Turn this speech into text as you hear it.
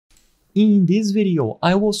In this video,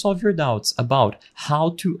 I will solve your doubts about how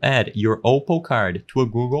to add your Opal card to a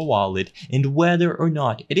Google Wallet and whether or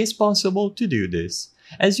not it is possible to do this.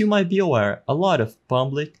 As you might be aware, a lot of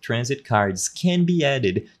public transit cards can be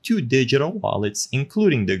added to digital wallets,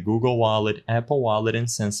 including the Google Wallet, Apple Wallet, and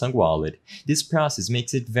Samsung Wallet. This process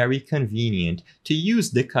makes it very convenient to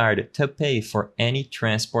use the card to pay for any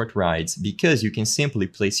transport rides because you can simply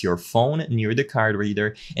place your phone near the card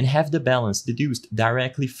reader and have the balance deduced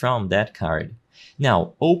directly from that card.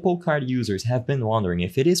 Now, Opal card users have been wondering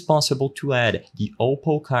if it is possible to add the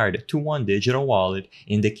Opal card to one digital wallet,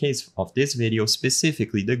 in the case of this video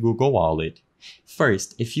specifically the Google Wallet.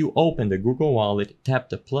 First, if you open the Google Wallet, tap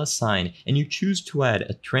the plus sign, and you choose to add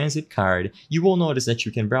a transit card, you will notice that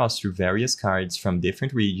you can browse through various cards from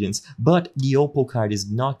different regions, but the Opal card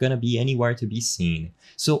is not going to be anywhere to be seen.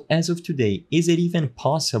 So as of today, is it even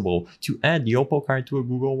possible to add the Opal card to a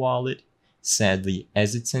Google Wallet? Sadly,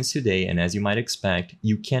 as it stands today, and as you might expect,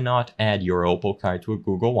 you cannot add your Opal card to a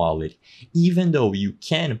Google Wallet. Even though you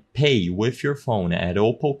can pay with your phone at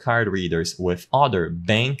Opal card readers with other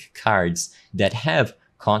bank cards that have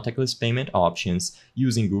contactless payment options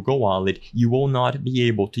using Google Wallet, you will not be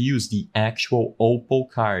able to use the actual Opal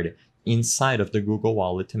card inside of the Google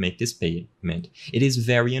Wallet to make this payment. It is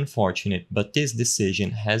very unfortunate, but this decision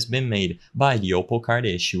has been made by the Opal card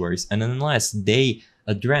issuers, and unless they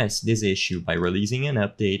address this issue by releasing an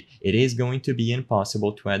update, it is going to be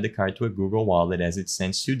impossible to add the card to a Google Wallet as it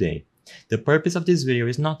stands today. The purpose of this video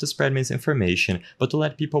is not to spread misinformation, but to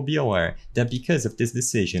let people be aware that because of this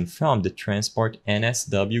decision from the Transport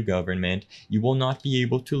NSW government, you will not be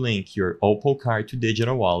able to link your Opal card to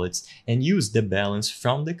digital wallets and use the balance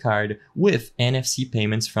from the card with NFC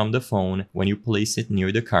payments from the phone when you place it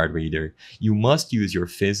near the card reader. You must use your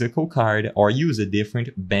physical card or use a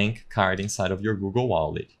different bank card inside of your Google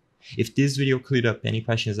Wallet. If this video cleared up any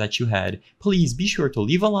questions that you had, please be sure to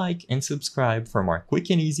leave a like and subscribe for more quick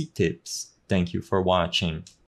and easy tips. Thank you for watching.